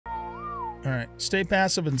Alright, stay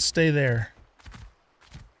passive and stay there.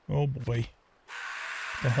 Oh boy.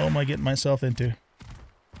 The hell am I getting myself into?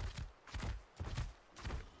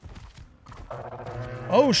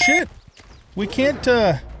 Oh shit! We can't,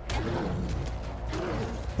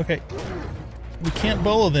 okay. We can't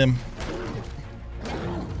bully them.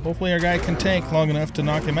 Hopefully our guy can tank long enough to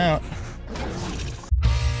knock him out.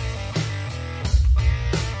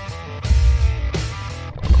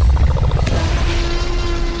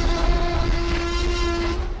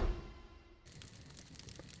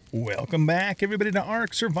 Welcome back, everybody, to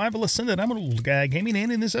Ark Survival Ascended. I'm anoldguygaming,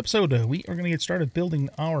 and in this episode, we are going to get started building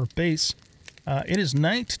our base. It is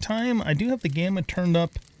night time. I do have the gamma turned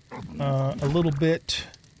up a little bit,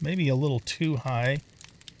 maybe a little too high.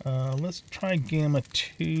 Let's try gamma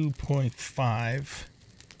 2.5.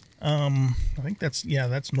 I think that's, yeah,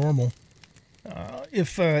 that's normal.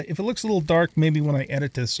 If it looks a little dark, maybe when I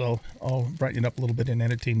edit this, I'll brighten it up a little bit in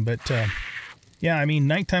editing. But yeah, I mean,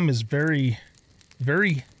 nighttime is very,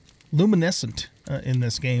 very luminescent in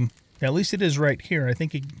this game. At least it is right here. I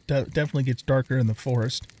think it definitely gets darker in the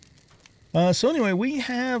forest. So anyway, we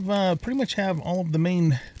have pretty much have all of the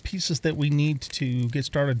main pieces that we need to get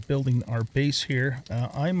started building our base here.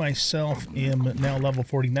 I myself am now level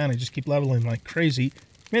 49. I just keep leveling like crazy.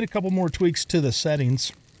 Made a couple more tweaks to the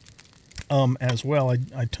settings as well.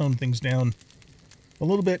 I toned things down a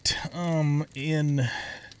little bit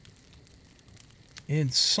in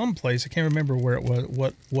some place. I can't remember where it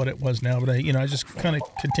was, what it was now, but I just kind of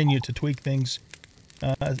continue to tweak things,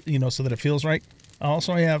 so that it feels right.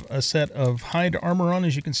 Also, I have a set of hide armor on,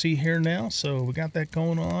 as you can see here now, so we got that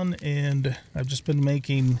going on, and I've just been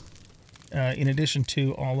making, in addition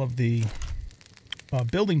to all of the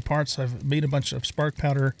building parts, I've made a bunch of spark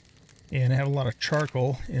powder, and I have a lot of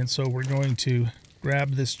charcoal, and so we're going to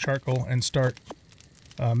grab this charcoal and start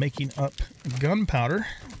making up gunpowder,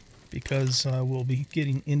 because we'll be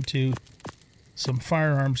getting into some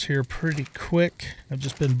firearms here pretty quick. I've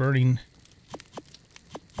just been burning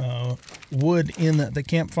wood in the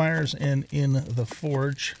campfires and in the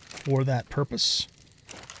forge for that purpose.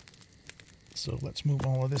 So let's move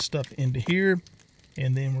all of this stuff into here,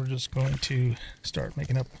 and then we're just going to start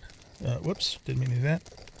making up, whoops, didn't mean to do that,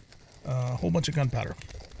 a whole bunch of gunpowder.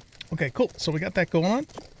 Okay, cool. So we got that going on.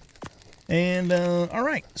 And, all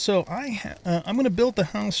right, so I'm going to build the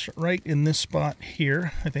house right in this spot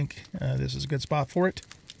here. I think this is a good spot for it.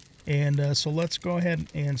 And so let's go ahead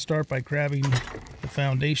and start by grabbing the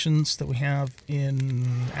foundations that we have in,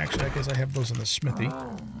 actually, I guess I have those in the smithy.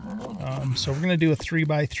 So we're going to do a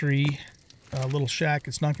 3x3 little shack.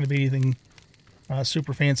 It's not going to be anything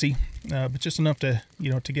super fancy, but just enough to,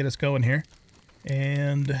 to get us going here.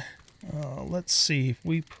 And let's see, if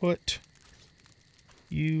we put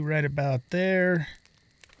you right about there,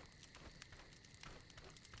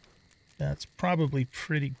 that's probably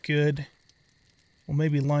pretty good. We'll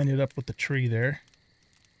maybe line it up with the tree there.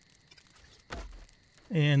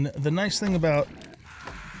 And the nice thing about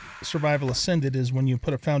Survival Ascended is when you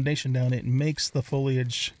put a foundation down, it makes the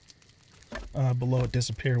foliage below it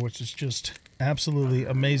disappear, which is just absolutely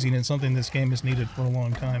amazing, and something this game has needed for a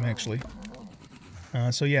long time, actually.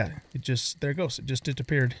 So yeah, there it goes. It just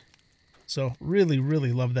disappeared. So really,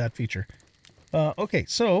 really love that feature. Okay,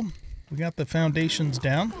 so we got the foundations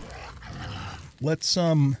down. Let's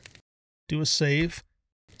do a save.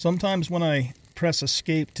 Sometimes when I press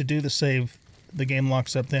escape to do the save, the game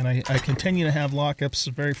locks up. Then I continue to have lockups. It's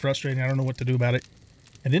very frustrating. I don't know what to do about it.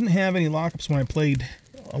 I didn't have any lockups when I played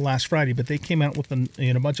last Friday, but they came out with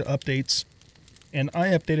a bunch of updates, and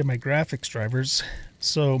I updated my graphics drivers,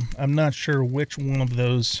 so I'm not sure which one of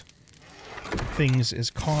those things is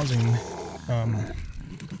causing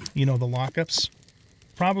the lockups.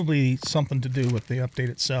 Probably something to do with the update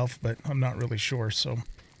itself, but I'm not really sure. So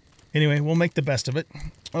anyway, we'll make the best of it.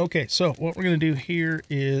 Okay, so what we're going to do here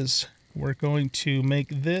is we're going to make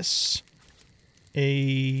this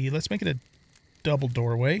let's make it a double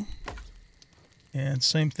doorway. And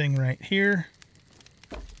same thing right here.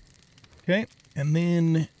 Okay, and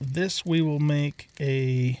then this we will make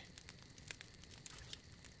a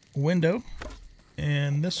window,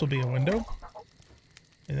 and this will be a window.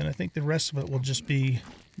 And then I think the rest of it will just be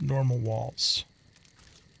normal walls.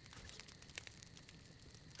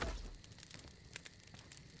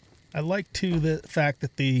 I like too the fact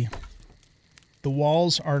that the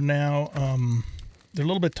walls are now they're a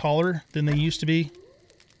little bit taller than they used to be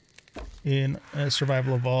in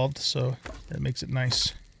Survival Evolved, so that makes it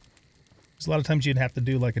nice. Because a lot of times you'd have to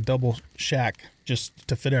do like a double shack just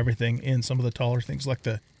to fit everything in some of the taller things, like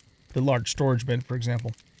the large storage bin, for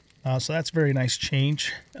example. So that's a very nice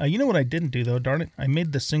change. You know what I didn't do, though? Darn it. I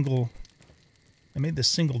made the single I made the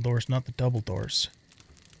single doors, not the double doors.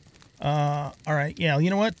 All right, yeah, you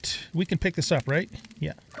know what? We can pick this up, right?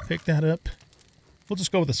 Yeah, pick that up. We'll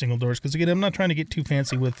just go with the single doors, because again, I'm not trying to get too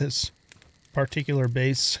fancy with this particular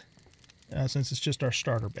base, since it's just our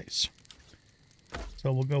starter base.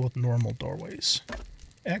 So we'll go with normal doorways.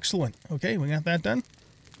 Excellent. Okay, we got that done.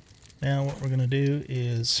 Now what we're going to do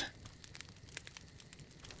is...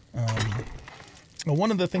 well,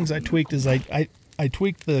 one of the things I tweaked is I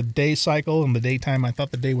tweaked the day cycle and the daytime. I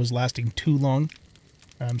thought the day was lasting too long.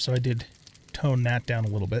 So I did tone that down a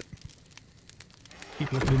little bit.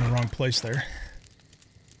 Keep looking in the wrong place there.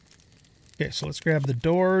 Okay, so let's grab the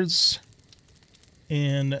doors.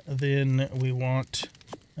 And then we want...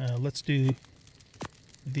 let's do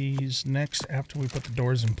these next after we put the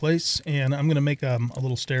doors in place. And I'm going to make a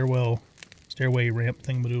little stairway ramp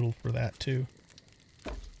thingamadoodle for that too.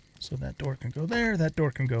 So that door can go there, that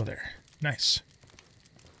door can go there. Nice.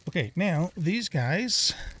 Okay, now these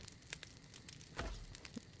guys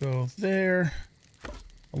go there.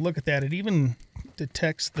 Well, look at that. It even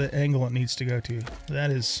detects the angle it needs to go to.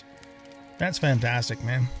 That's fantastic,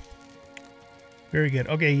 man. Very good.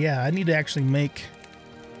 Okay, yeah, I need to actually make...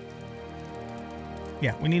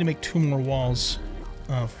 Yeah, we need to make 2 more walls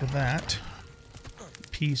for that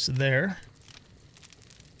piece there.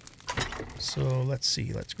 So let's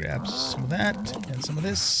see. Let's grab some of that and some of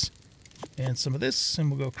this and some of this, and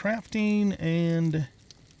we'll go crafting and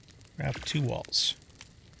craft 2 walls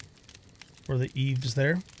for the eaves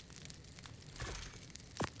there.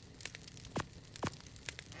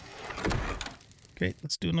 Okay,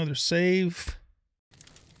 let's do another save.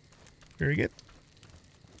 Very good.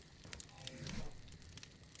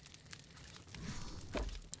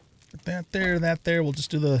 Put that there, that there. We'll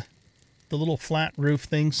just do the little flat roof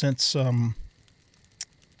thing since, well,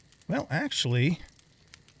 actually,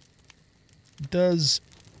 does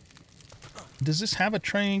this have a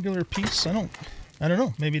triangular piece? I don't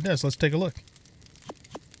know. Maybe it does. Let's take a look.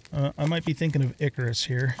 I might be thinking of Icarus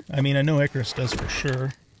here. I mean, I know Icarus does for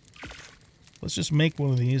sure. Let's just make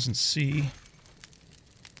one of these and see.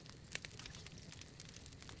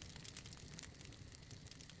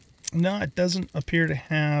 No, it doesn't appear to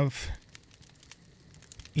have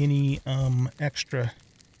any extra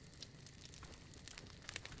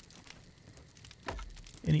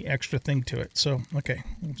thing to it. So, okay,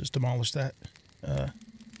 we'll just demolish that.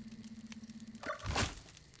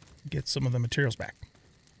 Get some of the materials back.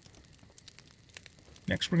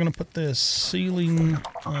 Next, we're going to put the ceiling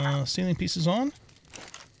pieces on.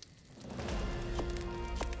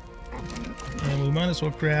 And we might as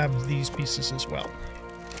well grab these pieces as well.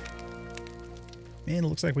 And it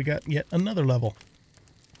looks like we got yet another level.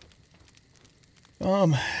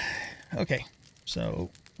 Okay,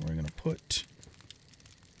 so we're going to put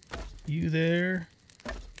you there,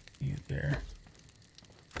 you there.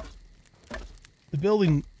 The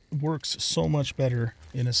building works so much better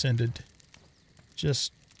in Ascended.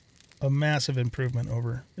 Just a massive improvement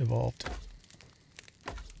over Evolved.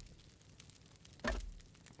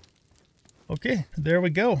 Okay, there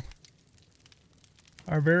we go.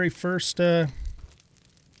 Our very first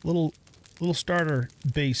little starter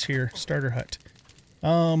base here, starter hut.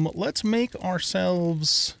 Let's make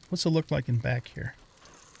ourselves, what's it look like in back here?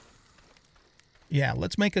 Yeah,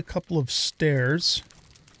 let's make a couple of stairs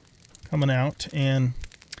coming out, and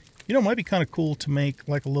you know, it might be kind of cool to make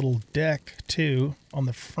like a little deck too on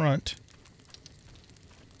the front.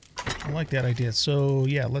 I like that idea. So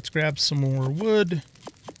yeah, let's grab some more wood.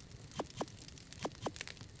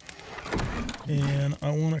 And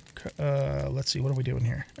I want to, let's see, what are we doing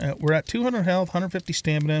here? We're at 200 health, 150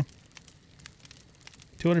 stamina,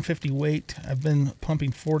 250 weight. I've been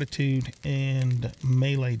pumping fortitude and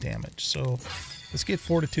melee damage. So let's get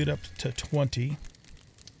fortitude up to 20.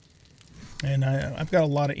 And I've got a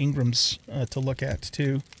lot of Ingrams to look at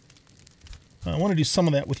too. I want to do some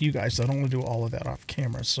of that with you guys. I don't want to do all of that off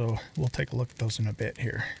camera, so we'll take a look at those in a bit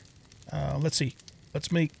here. Let's see.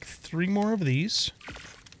 Let's make 3 more of these.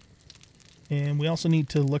 And we also need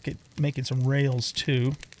to look at making some rails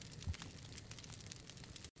too.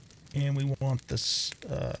 And we want this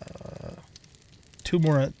 2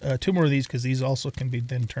 more of these, because these also can be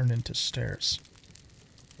then turned into stairs.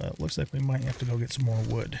 It looks like we might have to go get some more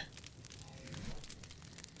wood.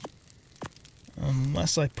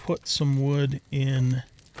 Unless I put some wood in...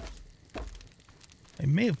 I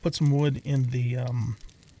may have put some wood in the,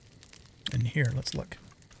 in here. Let's look.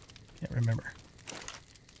 Can't remember.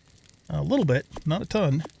 A little bit, not a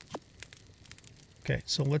ton. Okay,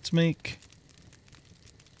 so let's make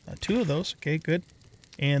 2 of those. Okay, good.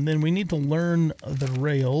 And then we need to learn the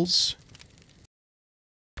rails.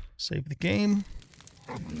 Save the game.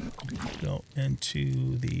 Go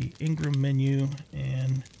into the Ingram menu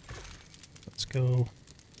and let's go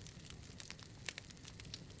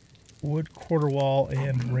wood, quarter wall,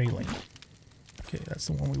 and railing. Okay, that's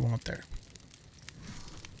the one we want there.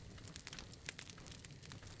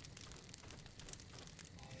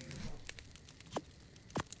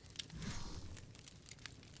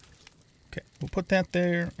 Okay, we'll put that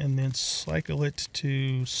there and then cycle it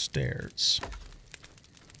to stairs.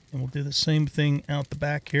 And we'll do the same thing out the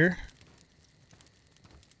back here.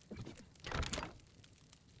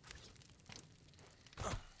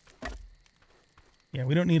 Yeah,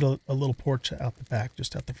 we don't need a little porch out the back,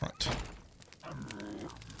 just out the front.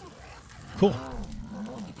 Cool.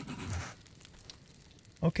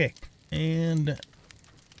 Okay, and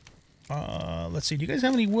let's see. Do you guys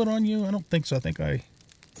have any wood on you? I don't think so. I think I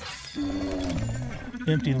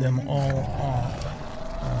emptied them all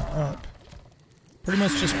up. Pretty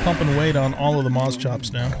much just pumping weight on all of the moss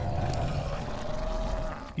chops now.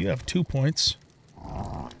 You have 2 points.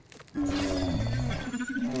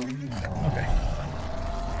 Okay.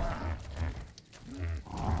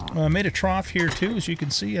 I made a trough here too, as you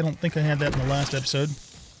can see. I don't think I had that in the last episode.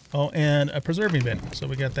 Oh, and a preserving bin. So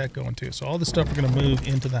we got that going too. So all this stuff we're going to move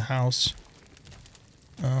into the house.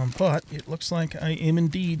 But it looks like I am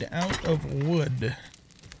indeed out of wood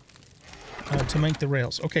to make the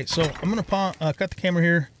rails. Okay, so I'm going to cut the camera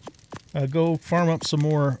here. Go farm up some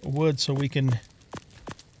more wood so we can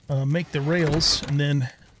make the rails. And then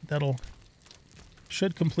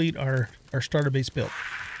should complete our starter base build.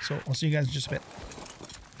 So I'll see you guys in just a bit.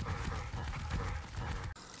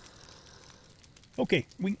 Okay,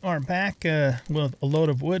 we are back with a load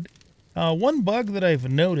of wood. One bug that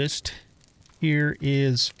I've noticed here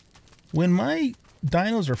is when my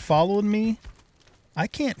dinos are following me, I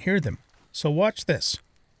can't hear them. So watch this.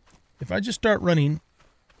 If I just start running,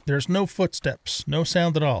 there's no footsteps, no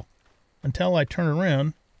sound at all, until I turn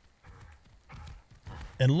around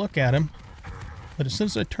and look at him. But as soon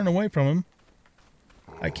as I turn away from him,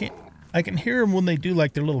 I can hear them when they do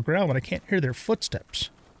like their little growl, but I can't hear their footsteps.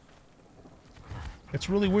 It's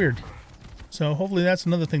really weird. So hopefully that's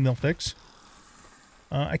another thing they'll fix.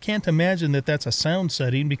 I can't imagine that that's a sound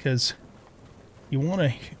setting because you want to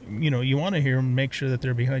hear them, make sure that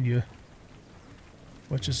they're behind you,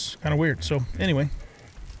 which is kind of weird. So anyway,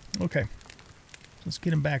 okay, let's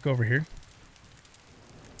get him back over here.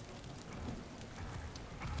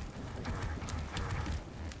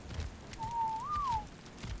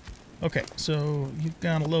 Okay, so you've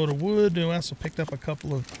got a load of wood. I also picked up a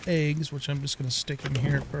couple of eggs, which I'm just going to stick in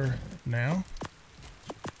here for now.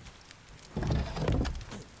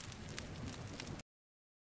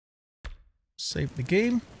 Save the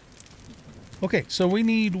game. Okay, so we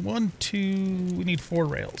need 4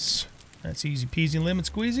 rails. That's easy peasy lemon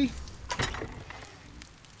squeezy.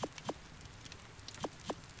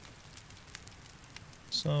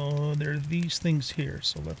 So there are these things here.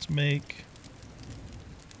 So let's make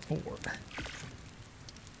 4.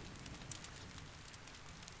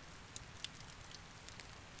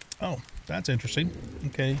 Oh, that's interesting.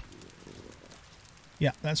 Okay.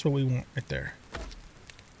 Yeah, that's what we want right there.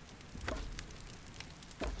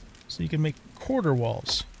 So you can make quarter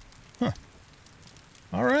walls. Huh.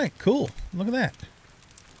 All right, cool. Look at that.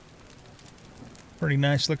 Pretty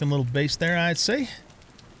nice looking little base there, I'd say.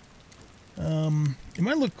 It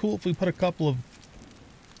might look cool if we put a couple of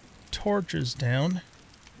torches down.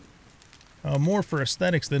 More for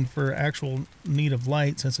aesthetics than for actual need of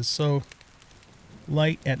light, since it's so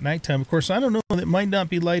light at nighttime. Of course, I don't know. It might not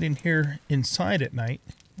be light in here inside at night.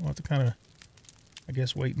 We'll have to kind of, I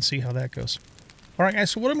guess, wait and see how that goes. All right,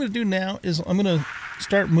 guys, so what I'm going to do now is I'm going to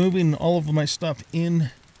start moving all of my stuff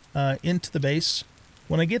into the base.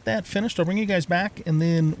 When I get that finished, I'll bring you guys back, and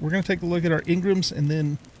then we're going to take a look at our Ingrams and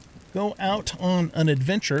then go out on an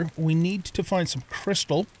adventure. We need to find some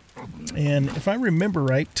crystal, and if I remember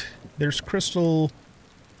right, there's crystal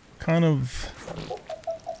kind of...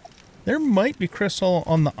 There might be crystal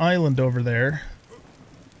on the island over there.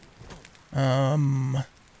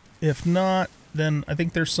 If not, then I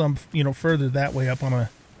think there's some, further that way up on a...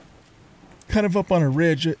 kind of up on a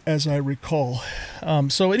ridge, as I recall.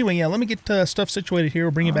 So anyway, yeah, let me get stuff situated here.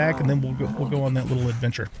 We'll bring you back, and then we'll go on that little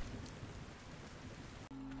adventure.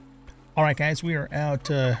 All right, guys, we are out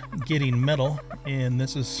getting metal, and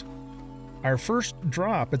this is our first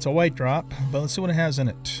drop. It's a white drop, but let's see what it has in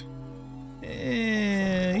it.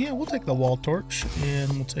 Yeah, we'll take the wall torch,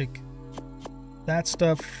 and we'll take that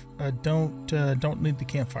stuff. Don't need the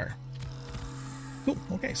campfire. Cool.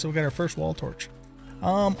 Okay, so we got our first wall torch.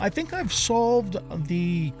 I think I've solved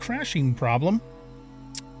the crashing problem.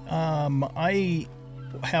 I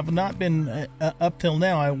have not been, up till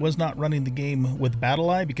now, I was not running the game with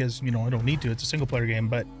BattleEye because, you know, I don't need to. It's a single-player game,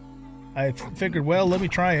 but I figured, well, let me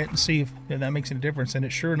try it and see if that makes any difference, and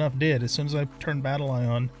it sure enough did. As soon as I turned BattleEye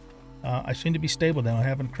on, I seem to be stable now. I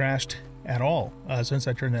haven't crashed at all since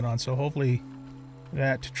I turned that on, so hopefully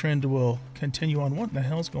that trend will continue on. What the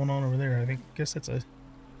hell's going on over there? Guess that's a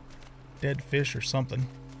dead fish or something.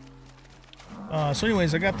 So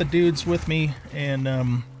anyways, I got the dudes with me, and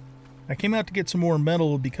I came out to get some more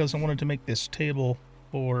metal because I wanted to make this table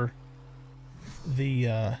for the,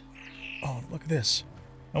 oh, look at this.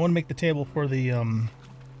 I want to make the table for the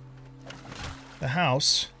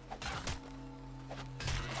house.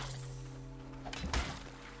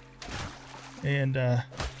 And,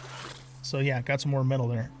 so yeah, got some more metal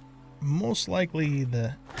there. Most likely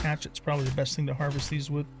the hatchet's probably the best thing to harvest these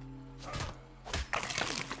with.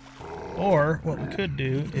 Or what we could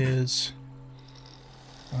do is,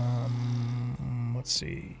 let's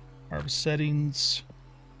see, harvest settings,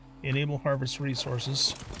 enable harvest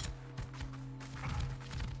resources.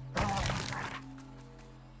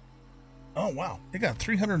 Oh wow, they got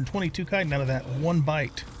 322 chitin out of that one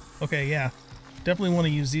bite. Okay, yeah, definitely want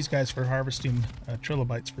to use these guys for harvesting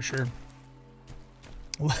trilobites for sure.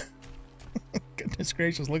 Goodness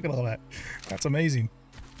gracious, look at all that. That's amazing.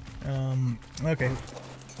 Okay,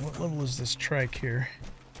 what level is this trike here?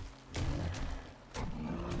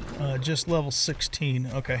 Just level 16.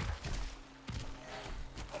 Okay.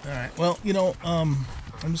 Alright, well, you know, I'm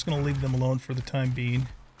just going to leave them alone for the time being.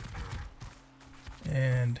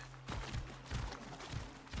 And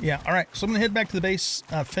yeah, alright, so I'm going to head back to the base,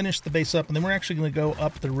 finish the base up, and then we're actually going to go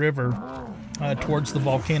up the river towards the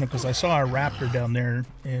volcano, because I saw a raptor down there,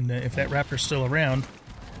 and if that raptor's still around,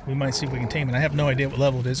 we might see if we can tame it. I have no idea what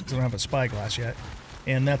level it is because I don't have a spyglass yet.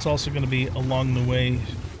 And that's also going to be along the way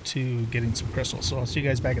to getting some crystals. So I'll see you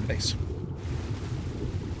guys back at the base.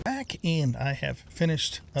 Back, and I have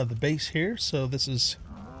finished the base here. So this is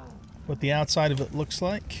what the outside of it looks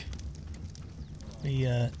like. We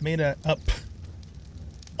made a up.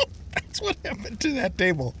 That's what happened to that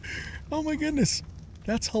table. Oh my goodness,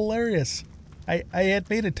 that's hilarious. I had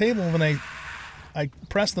made a table when I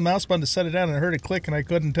pressed the mouse button to set it down, and I heard it click, and I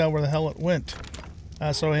couldn't tell where the hell it went.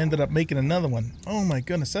 So I ended up making another one. Oh my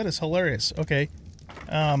goodness, that is hilarious. Okay.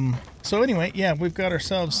 So anyway, yeah, we've got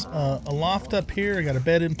ourselves a loft up here. I got a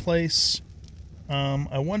bed in place.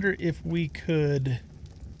 I wonder if we could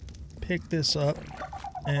pick this up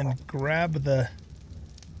and grab the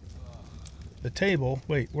table.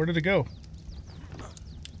 Wait, where did it go?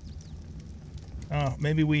 Oh,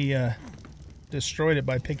 maybe we destroyed it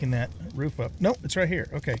by picking that roof up. Nope, it's right here.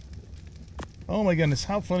 Okay. Oh my goodness,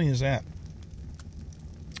 how funny is that?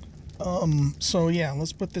 So yeah,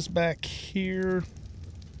 let's put this back here.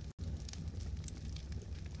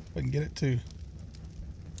 If I can get it to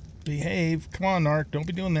behave. Come on, Ark, don't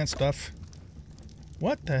be doing that stuff.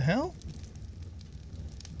 What the hell?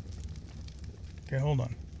 Okay, hold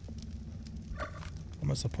on. I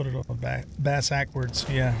must have put it up a bass backwards.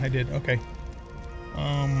 Yeah, I did. Okay.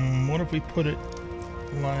 What if we put it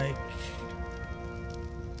like,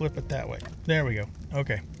 flip it that way? There we go.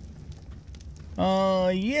 Okay.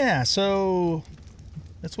 Yeah, so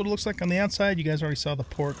that's what it looks like on the outside. You guys already saw the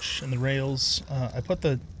porch and the rails. I put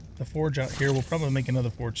the forge out here. We'll probably make another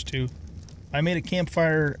forge too. I made a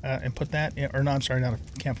campfire and put that in, or no, I'm sorry, not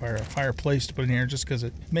a campfire, a fireplace to put in here just because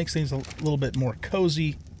it makes things a little bit more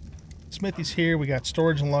cozy. Smithy's here. We got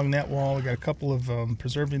storage along that wall. We got a couple of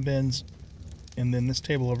preserving bins. And then this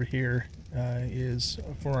table over here is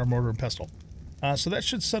for our mortar and pestle. So that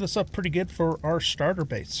should set us up pretty good for our starter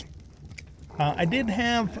base. I did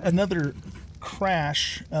have another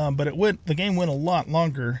crash, but the game went a lot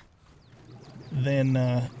longer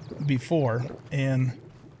than before, and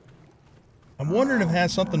I'm wondering if it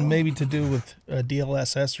has something maybe to do with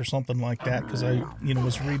DLSS or something like that, because I,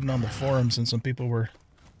 was reading on the forums and some people were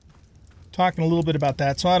talking a little bit about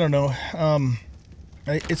that. So I don't know.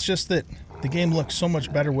 It's just that the game looks so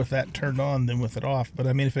much better with that turned on than with it off. But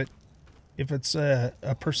I mean, if it's a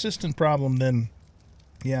persistent problem, then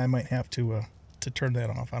yeah, I might have to turn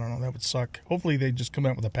that off. I don't know. That would suck. Hopefully they just come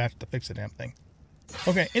out with a patch to fix the damn thing.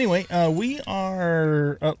 Okay. Anyway, we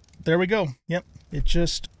are. Oh, there we go. Yep. It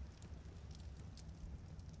just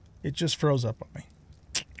froze up on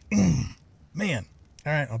me. Man.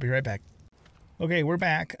 All right. I'll be right back. Okay, we're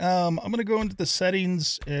back. I'm gonna go into the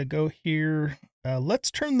settings. Go here.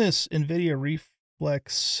 Let's turn this NVIDIA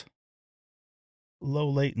Reflex low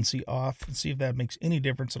latency off and see if that makes any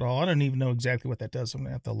difference at all. I don't even know exactly what that does. I'm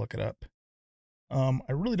gonna have to look it up. I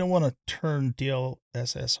really don't want to turn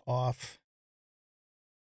DLSS off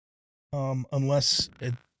unless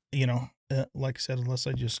you know, like I said, unless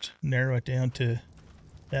I just narrow it down to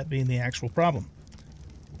that being the actual problem.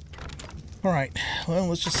 All right, well,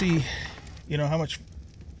 let's just see, you know, how much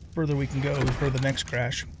further we can go for the next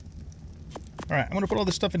crash. All right, I'm going to put all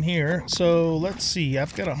this stuff in here. So let's see.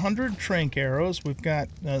 I've got 100 trank arrows. We've got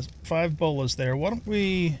 5 bolas there. Why don't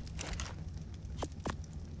we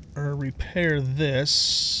repair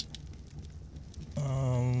this?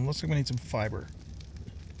 Looks like we need some fiber.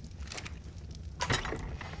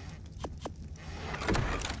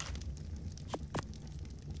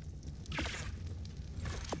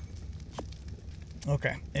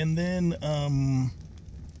 Okay, and then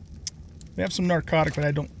we have some narcotic, but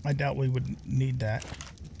I doubt we would need that.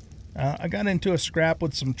 I got into a scrap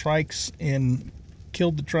with some trikes and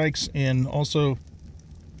killed the trikes and also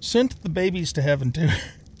sent the babies to heaven too.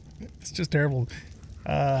 It's just terrible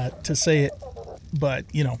to say it, but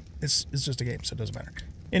you know, it's just a game, so it doesn't matter.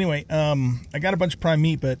 Anyway, I got a bunch of prime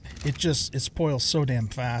meat, but it spoils so damn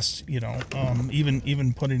fast, you know.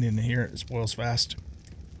 Even putting it in here, it spoils fast.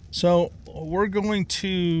 So we're going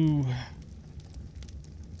to,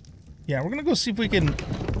 yeah, we're gonna go see if we can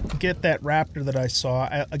get that raptor that I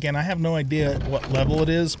saw. Again, I have no idea what level it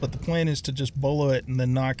is, but the plan is to just bolo it and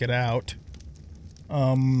then knock it out,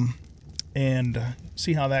 and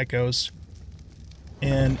see how that goes.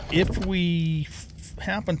 And if we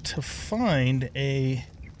happen to find a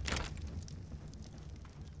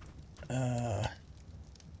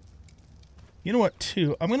you know what,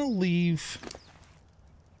 too, I'm gonna leave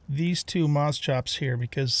these 2 Moz Chops here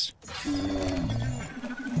because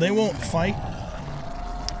they won't fight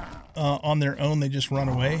on their own. They just run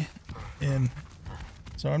away. And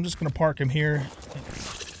so I'm just going to park them here.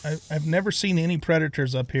 I've never seen any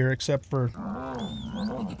predators up here except for,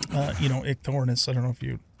 you know, Ichthornis. I don't know if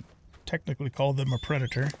you technically call them a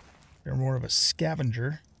predator. They're more of a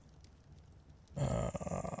scavenger.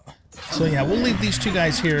 So yeah, we'll leave these 2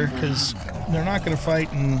 guys here because they're not going to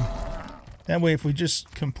fight, and that way if we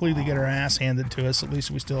just completely get our ass handed to us, at least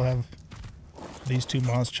we still have these 2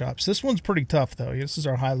 Moz Chops. This one's pretty tough though. This is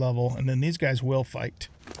our high level, and then these guys will fight.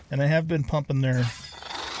 And I have been pumping their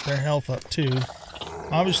health up too.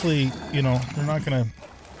 Obviously, you know, they're not going to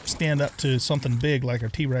stand up to something big like a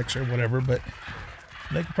T-Rex or whatever, but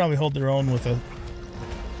they could probably hold their own with a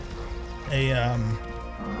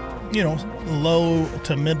you know, low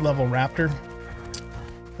to mid-level raptor,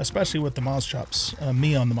 especially with the Moz Chops,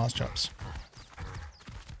 me on the Moz Chops.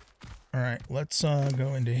 All right, let's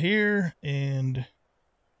go into here, and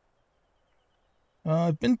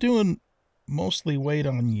I've been doing mostly weight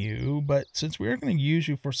on you, but since we are going to use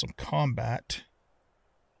you for some combat,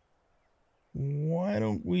 why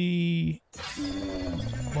don't we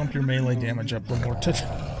bump your melee damage up a little more to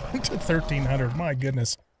 1,300? My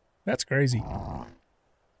goodness, that's crazy.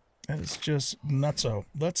 That is just nutso.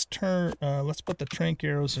 Let's put the trank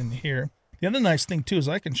arrows in here. The other nice thing too is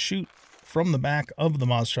I can shoot from the back of the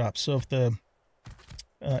Moz Chop. So if the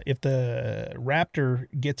raptor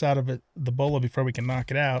gets out of the bola before we can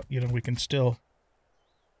knock it out, you know, we can still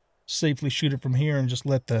safely shoot it from here and just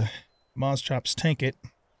let the Moz Chops tank it.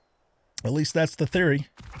 At least that's the theory.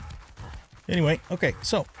 Anyway, okay,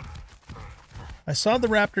 so I saw the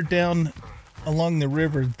raptor down along the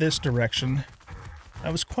river this direction.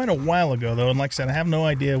 That was quite a while ago, though, and like I said, I have no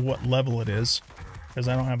idea what level it is, because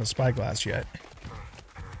I don't have a spyglass yet.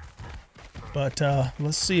 But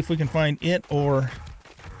let's see if we can find it or,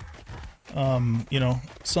 you know,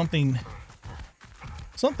 something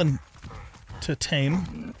to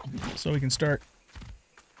tame, so we can start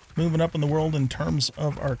moving up in the world in terms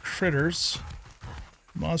of our critters.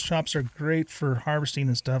 Moz Chops are great for harvesting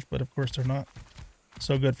and stuff, but of course they're not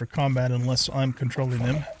so good for combat unless I'm controlling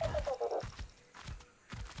them.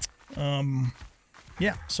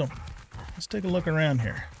 Yeah, so let's take a look around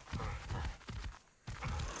here.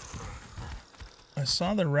 I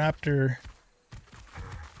saw the raptor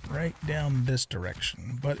right down this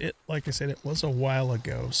direction, but it, like I said, it was a while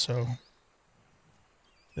ago, so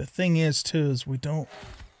the thing is too is we don't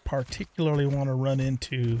particularly want to run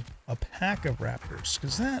into a pack of raptors,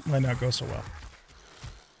 because that might not go so well.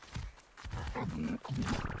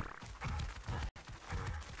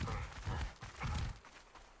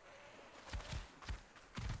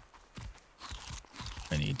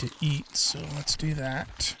 I need to eat, so let's do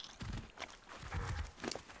that.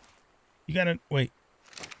 You gotta, wait.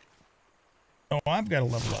 Oh, I've got to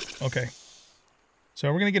level up. Okay.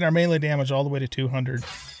 So we're going to get our melee damage all the way to 200.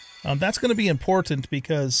 That's going to be important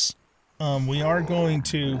because we are going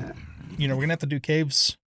to, you know, we're going to have to do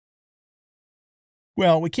caves.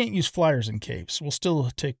 Well, we can't use flyers in caves. We'll still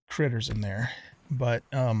take critters in there. But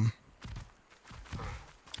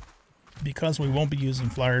because we won't be using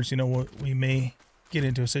flyers, you know, we may get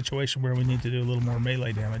into a situation where we need to do a little more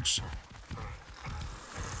melee damage.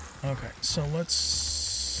 Okay, so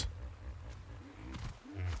let's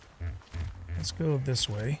go this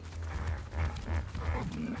way.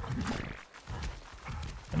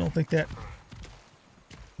 I don't think that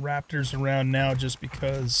raptor's around now just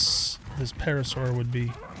because this parasaur would be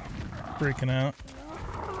freaking out.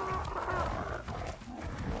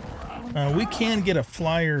 We can get a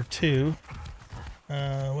flyer too.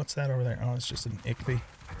 What's that over there? Oh, it's just an ichthy.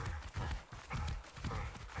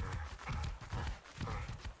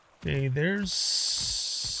 Okay,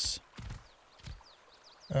 there's...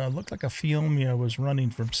 looked like a Phiomia was running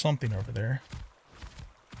from something over there.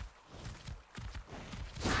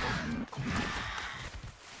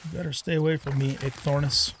 Better stay away from me,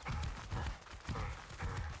 Ichthornis.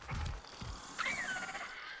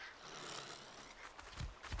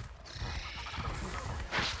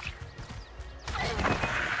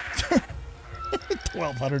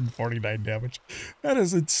 $1,249 damage. That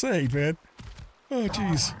is insane, man. Oh,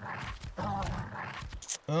 jeez.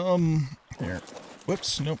 Here.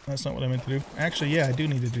 Whoops. Nope, that's not what I meant to do. Actually, yeah, I do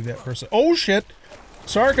need to do that first. Oh, shit!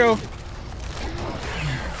 Sarko!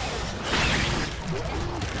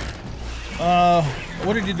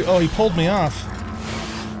 What did he do? Oh, he pulled me off.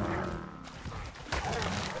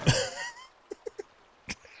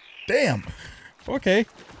 Damn. Okay.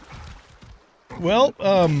 Well,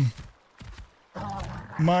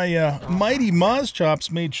 my mighty Moz Chops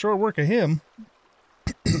made short work of him.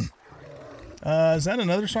 Is that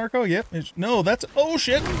another Sarko? Yep. No, that's... Oh,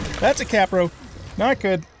 shit! That's a Capro. Not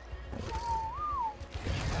good.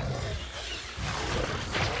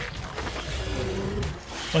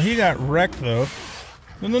 Well, he got wrecked, though.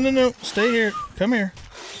 No, no, no, no. Stay here. Come here.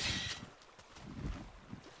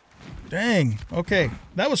 Dang. Okay.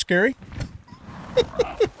 That was scary.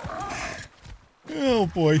 Oh,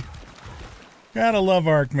 boy. Gotta love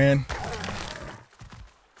Ark, man.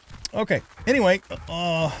 Okay. Anyway,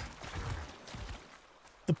 the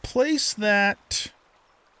place that...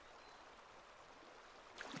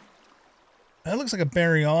 That looks like a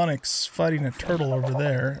baryonyx fighting a turtle over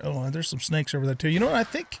there. Oh, there's some snakes over there, too. You know what? I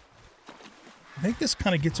think this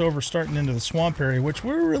kind of gets over starting into the swamp area, which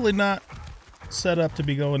we're really not set up to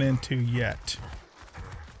be going into yet.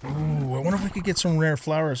 Ooh, I wonder if we could get some rare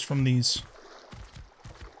flowers from these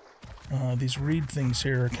reed things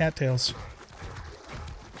here, or cattails.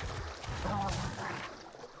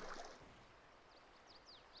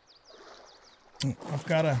 Oh, I've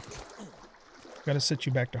gotta set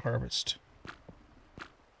you back to harvest.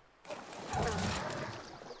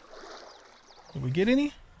 Did we get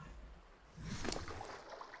any?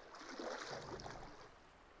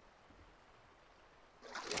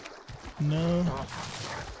 No.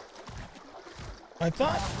 I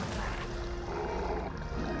thought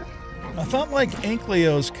like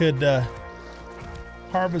Ankleos could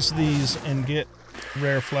harvest these and get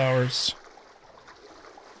rare flowers.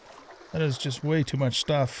 That is just way too much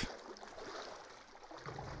stuff.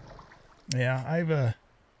 Yeah, I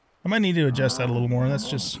might need to adjust that a little more. That's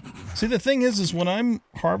just... See, the thing is when I'm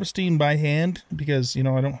harvesting by hand, because, you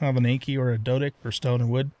know, I don't have an Anki or a Dodic for stone and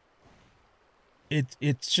wood,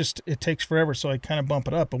 it's just, it takes forever, so I kind of bump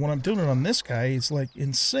it up. But when I'm doing it on this guy, it's, like,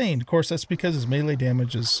 insane. Of course, that's because his melee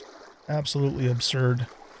damage is absolutely absurd.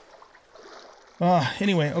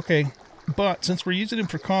 Anyway, okay. But since we're using him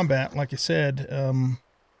for combat, like I said,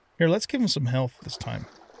 here, let's give him some health this time.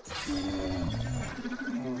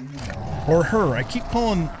 Or her. I keep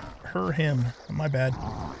calling her him. My bad.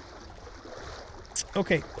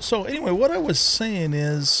 Okay, so anyway, what I was saying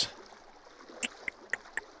is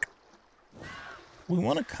we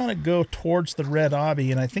want to kind of go towards the red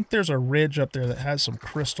obby, and I think there's a ridge up there that has some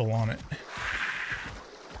crystal on it.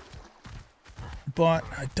 But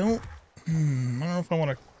I don't know if I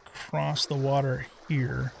want to cross the water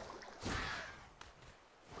here.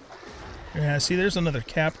 Yeah, see, there's another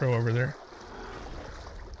Capro over there.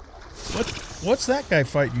 What's that guy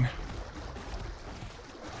fighting?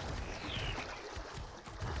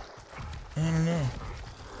 I don't know.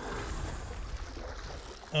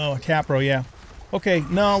 Oh, a Capro, yeah. Okay,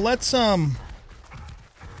 now let's go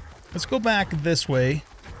back this way.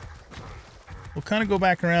 We'll kind of go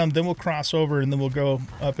back around, then we'll cross over, and then we'll go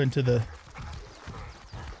up into the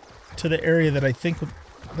area that I think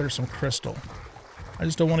there's some crystal. I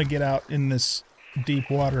just don't want to get out in this deep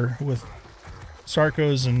water with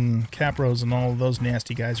Sarkos and Capros and all of those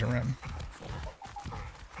nasty guys around.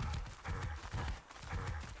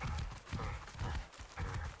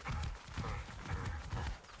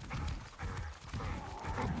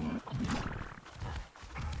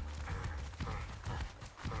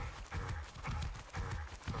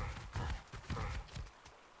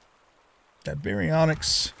 That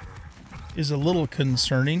baryonyx is a little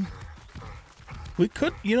concerning. We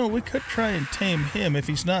could, you know, we could try and tame him if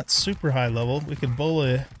he's not super high level. We could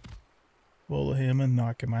bola him and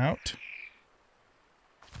knock him out.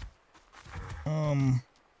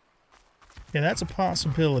 Yeah, that's a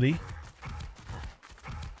possibility.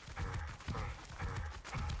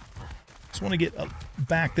 Just want to get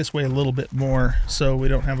back this way a little bit more so we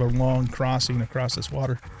don't have a long crossing across this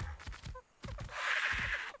water.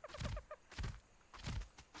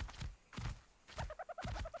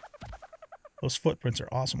 Those footprints are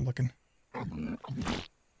awesome looking.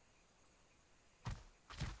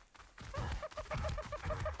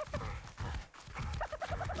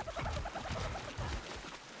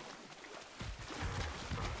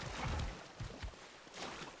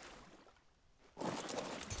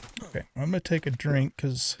 Okay, I'm going to take a drink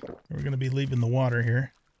because we're going to be leaving the water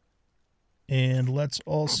here. And let's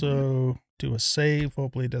also do a save.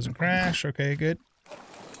 Hopefully it doesn't crash. Okay, good.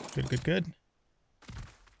 Good, good, good.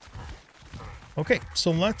 Okay,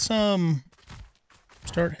 so let's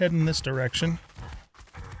start heading this direction.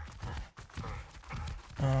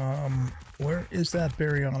 Where is that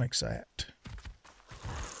baryonyx at?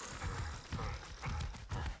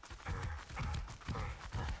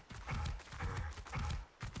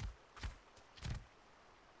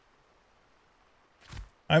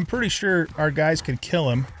 I'm pretty sure our guys can kill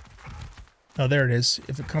him. Oh, there it is,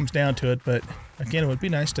 if it comes down to it. But again, it would be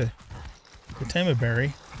nice to tame a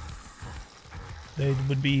berry. They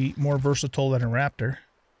would be more versatile than a raptor.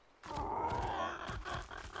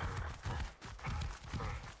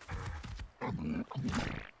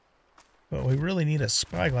 But we really need a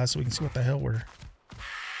spyglass so we can see what the hell we're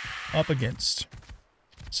up against.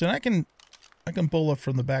 So I can bola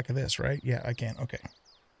from the back of this, right? Yeah, I can. Okay.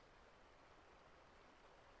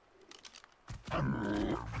 All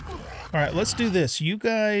right, let's do this. You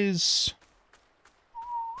guys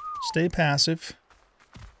stay passive.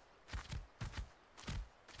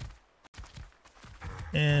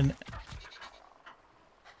 And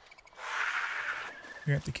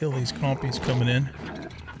we have to kill these compies coming in.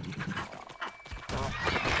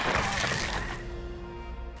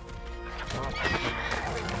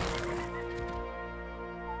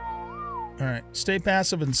 Alright, stay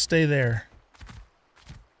passive and stay there.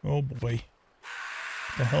 Oh boy.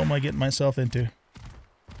 What the hell am I getting myself into?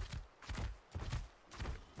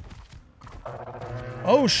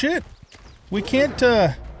 Oh shit! We can't,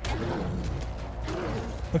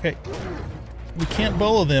 okay. We can't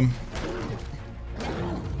bola them.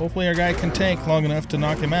 Hopefully our guy can tank long enough to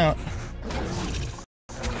knock him out.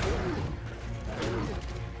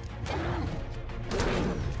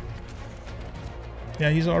 Yeah,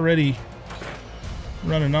 he's already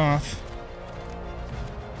running off.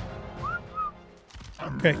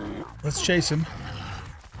 Okay, let's chase him.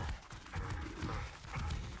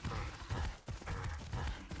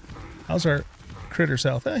 How's our critter's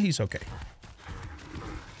health? He's okay.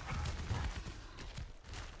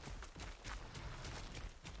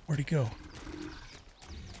 Where'd he go?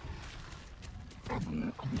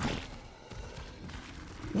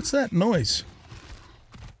 What's that noise?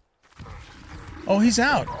 Oh, he's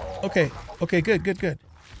out. Okay. Okay, good, good, good.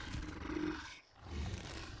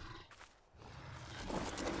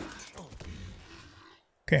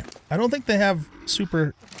 Okay. I don't think they have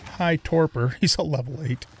super high torpor. He's a level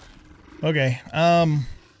 8. Okay.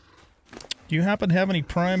 Do you happen to have any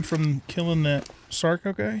prime from killing that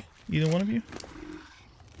Sarco guy? Either one of you?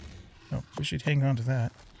 Oh, we should hang on to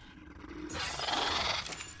that.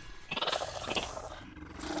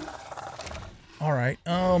 Alright,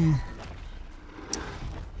 oh,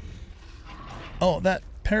 that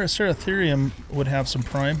Paraceratherium would have some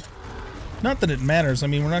prime. Not that it matters. I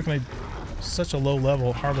mean, we're not going to... Such a low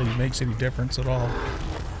level hardly makes any difference at all.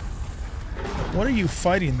 What are you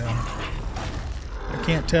fighting, though? I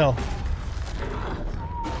can't tell.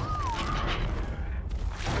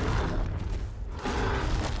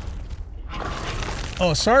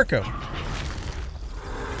 Oh, Sarco.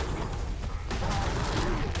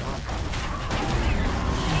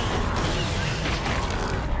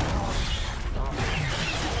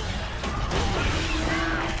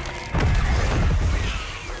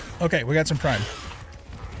 Okay, we got some prime.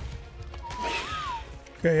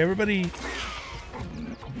 Okay, everybody.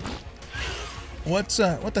 What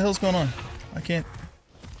the hell's going on? I can't.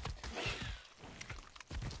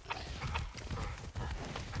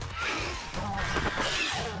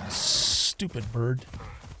 Stupid bird.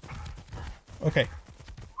 Okay.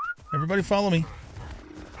 Everybody follow me.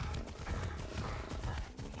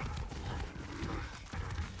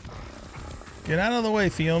 Get out of the way,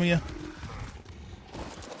 Phiomia.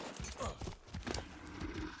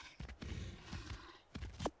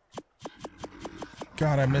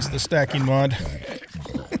 God, I missed the stacking mod.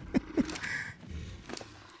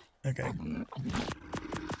 Okay.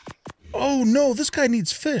 Oh no, this guy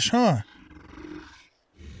needs fish, huh?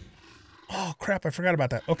 Oh crap, I forgot about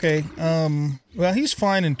that. Okay, well, he's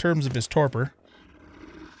fine in terms of his torpidity.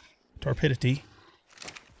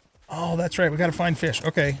 Oh, that's right, we gotta find fish.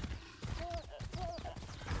 Okay.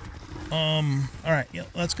 Alright, yeah,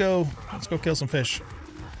 let's go kill some fish.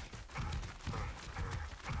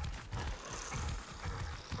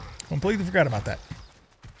 Completely forgot about that.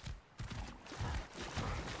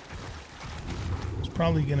 It's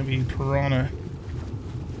probably gonna be piranha.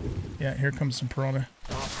 Yeah, here comes some piranha.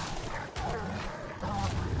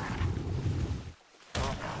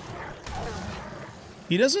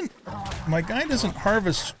 He doesn't, my guy doesn't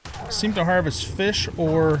seem to harvest fish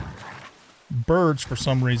or birds for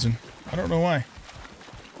some reason. I don't know why.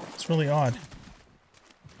 It's really odd.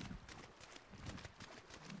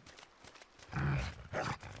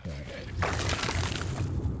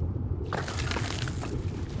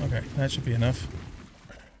 Okay, that should be enough.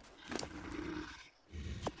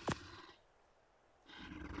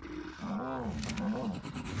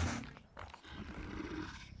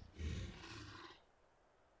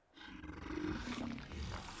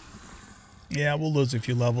 Yeah, we'll lose a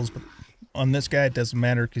few levels, but on this guy it doesn't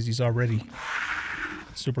matter because he's already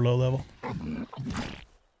super low level.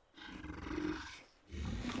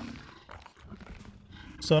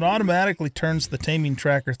 So it automatically turns the taming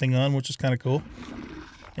tracker thing on, which is kind of cool.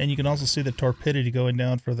 And you can also see the torpidity going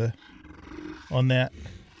down for the on that.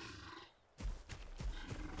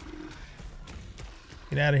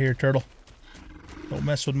 Get out of here, turtle. Don't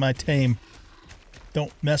mess with my tame.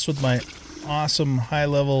 Don't mess with my awesome high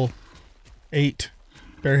level 8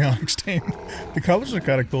 baryonyx tame. The colors are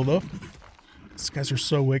kind of cool though. These guys are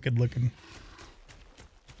so wicked looking.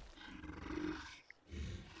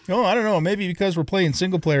 Oh, I don't know. Maybe because we're playing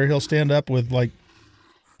single player, he'll stand up with like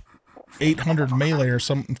 800 melee or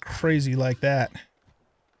something crazy like that.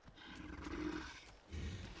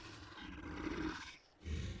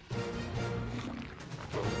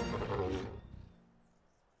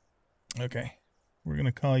 Okay. We're going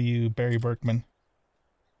to call you Barry Berkman.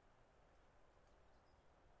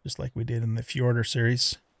 Just like we did in the Fjorder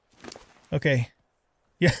series. Okay.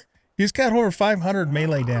 Yeah, he's got over 500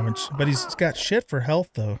 melee damage, but he's got shit for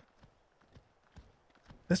health, though.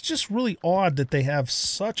 That's just really odd that they have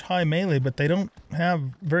such high melee, but they don't have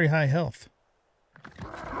very high health.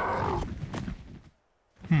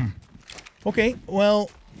 Okay, well,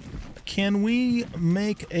 can we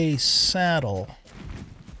make a saddle?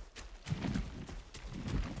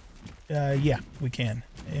 Yeah, we can.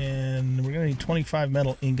 And we're going to need 25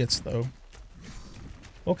 metal ingots, though.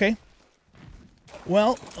 Okay.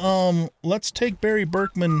 Well, let's take Barry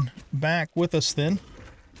Berkman back with us then.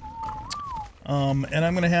 And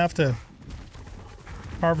I'm going to have to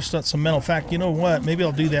harvest up some metal. In fact, you know what? Maybe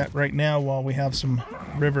I'll do that right now while we have some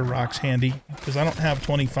river rocks handy. Because I don't have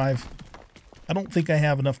 25... I don't think I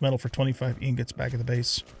have enough metal for 25 ingots back at the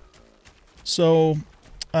base. So,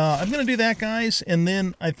 I'm going to do that, guys. And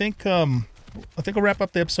then I think I'll wrap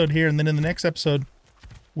up the episode here. And then in the next episode,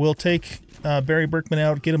 we'll take Barry Berkman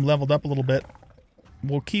out, get him leveled up a little bit.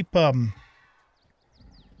 We'll keep...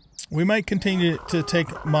 we might continue to take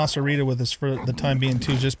Masarita with us for the time being,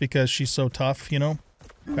 too, just because she's so tough, you know?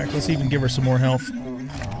 In fact, let's even give her some more health.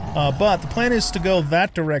 But the plan is to go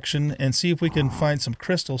that direction and see if we can find some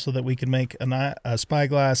crystals so that we can make a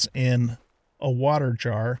spyglass and a water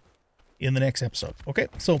jar in the next episode. Okay,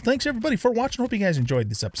 so thanks, everybody, for watching. Hope you guys enjoyed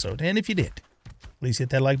this episode. And if you did, please hit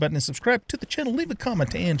that like button and subscribe to the channel. Leave a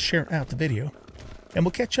comment and share out the video. And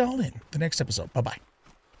we'll catch y'all in the next episode. Bye-bye.